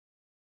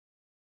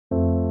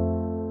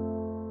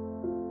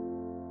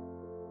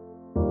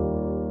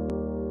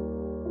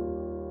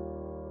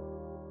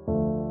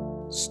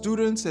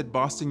Students at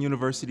Boston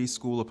University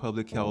School of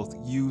Public Health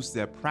use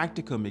their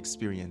practicum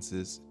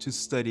experiences to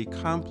study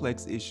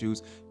complex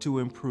issues to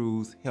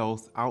improve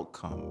health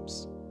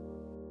outcomes.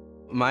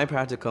 My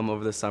practicum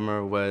over the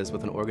summer was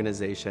with an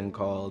organization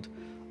called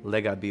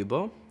Lega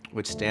Bibo,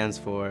 which stands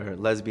for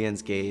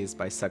Lesbians, Gays,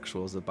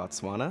 Bisexuals of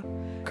Botswana.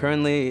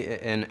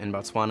 Currently in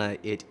Botswana,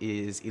 it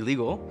is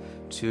illegal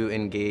to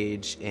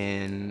engage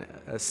in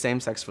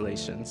same-sex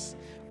relations.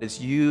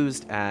 It's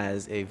used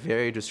as a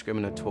very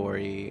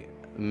discriminatory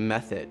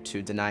method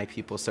to deny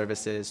people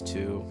services,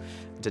 to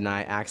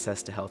deny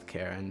access to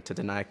healthcare, and to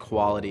deny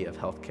quality of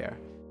healthcare.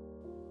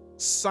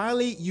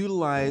 Saili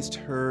utilized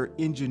her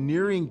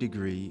engineering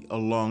degree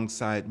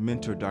alongside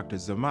mentor Dr.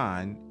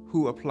 Zaman,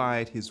 who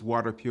applied his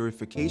water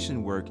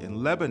purification work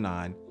in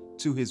Lebanon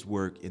to his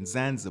work in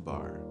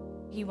Zanzibar.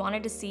 He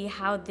wanted to see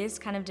how this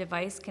kind of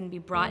device can be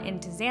brought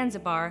into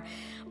Zanzibar,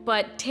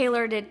 but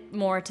tailored it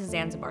more to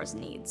Zanzibar's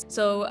needs.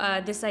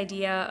 So this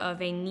idea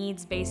of a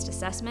needs-based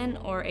assessment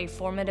or a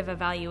formative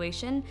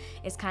evaluation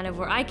is kind of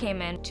where I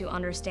came in to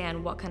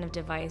understand what kind of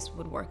device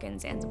would work in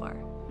Zanzibar.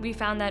 We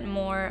found that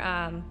more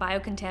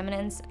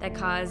biocontaminants that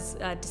cause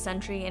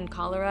dysentery and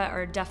cholera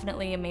are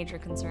definitely a major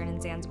concern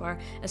in Zanzibar,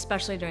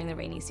 especially during the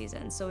rainy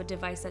season. So a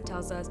device that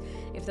tells us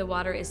if the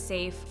water is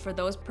safe for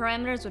those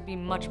parameters would be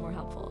much more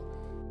helpful.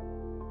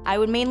 I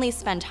would mainly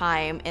spend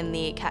time in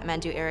the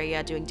Kathmandu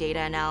area doing data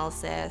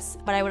analysis,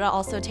 but I would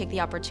also take the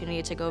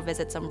opportunity to go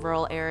visit some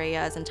rural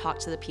areas and talk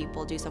to the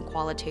people, do some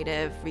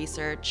qualitative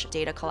research,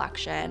 data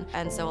collection.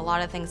 And so a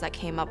lot of things that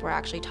came up were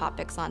actually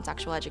topics on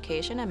sexual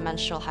education and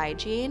menstrual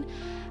hygiene.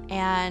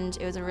 And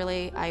it was a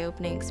really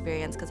eye-opening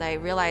experience because I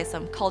realized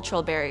some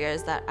cultural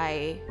barriers that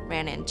I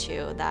ran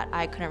into that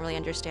I couldn't really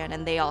understand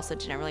and they also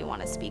didn't really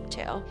want to speak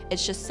to.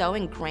 It's just so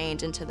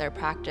ingrained into their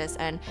practice,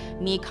 and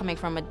me coming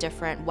from a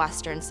different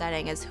Western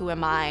setting is who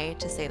am I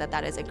to say that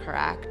that is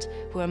incorrect?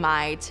 Who am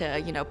I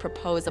to,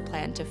 propose a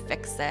plan to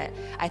fix it?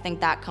 I think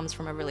that comes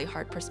from a really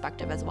hard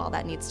perspective as well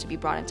that needs to be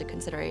brought into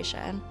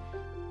consideration.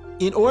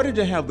 In order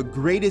to have the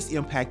greatest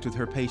impact with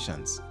her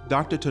patients,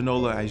 Dr.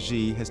 Tonola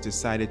Agyee has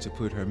decided to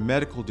put her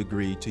medical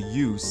degree to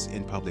use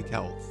in public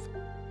health.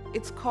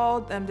 It's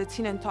called the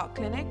Teen and Talk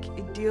Clinic.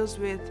 It deals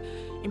with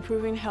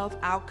improving health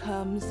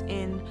outcomes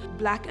in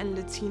Black and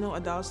Latino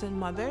adults and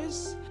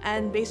mothers.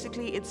 And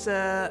basically it's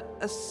a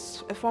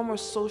form of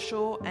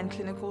social and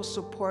clinical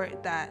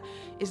support that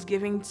is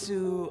given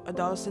to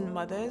adults and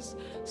mothers.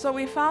 So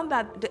we found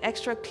that the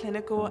extra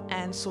clinical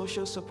and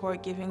social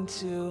support given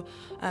to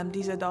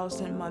these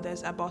adults and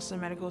mothers at Boston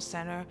Medical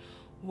Center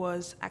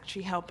was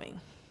actually helping.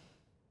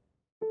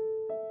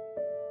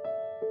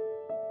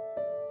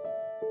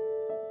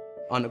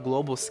 On a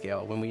global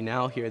scale, when we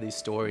now hear these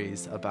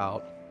stories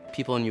about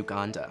people in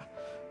Uganda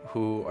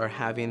who are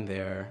having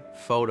their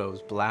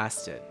photos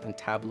blasted in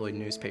tabloid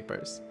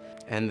newspapers,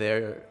 and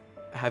they're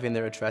having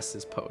their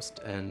addresses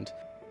posted, and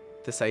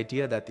this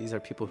idea that these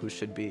are people who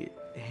should be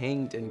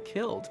hanged and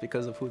killed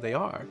because of who they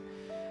are.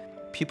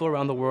 People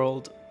around the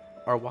world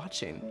are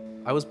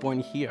watching. I was born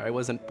here, I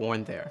wasn't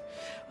born there.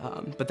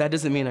 But that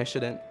doesn't mean I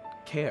shouldn't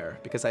care,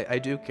 because I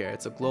do care.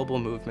 It's a global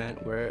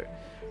movement where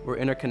we're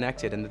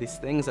interconnected, and these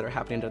things that are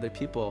happening to other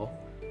people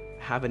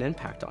have an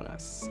impact on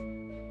us.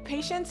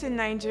 Patients in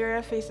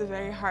Nigeria face a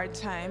very hard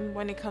time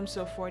when it comes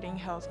to affording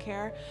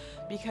healthcare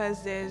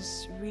because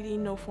there's really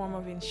no form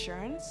of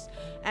insurance.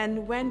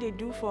 And when they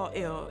do fall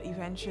ill,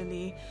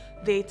 eventually,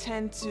 they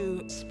tend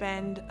to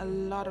spend a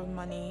lot of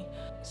money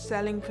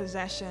selling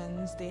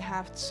possessions. They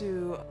have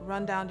to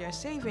run down their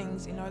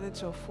savings in order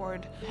to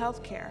afford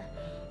healthcare.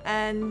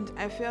 And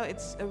I feel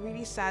it's a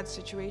really sad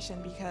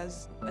situation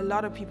because a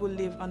lot of people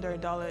live under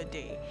 $1 a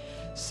day.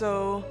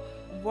 So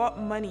what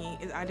money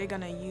are they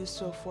going to use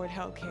to afford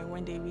healthcare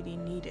when they really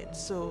need it?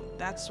 So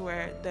that's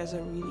where there's a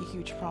really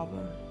huge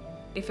problem.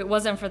 If it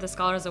wasn't for the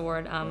Scholars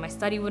Award, my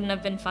study wouldn't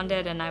have been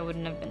funded and I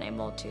wouldn't have been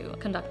able to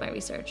conduct my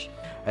research.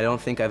 I don't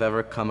think I've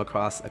ever come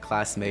across a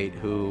classmate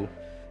who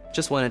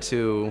just wanted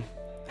to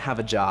have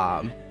a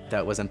job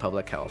that was in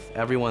public health.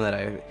 Everyone that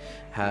I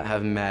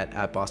have met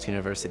at Boston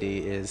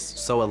University is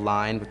so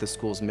aligned with the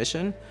school's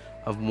mission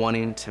of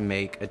wanting to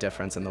make a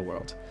difference in the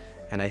world.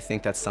 And I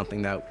think that's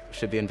something that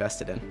should be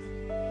invested in.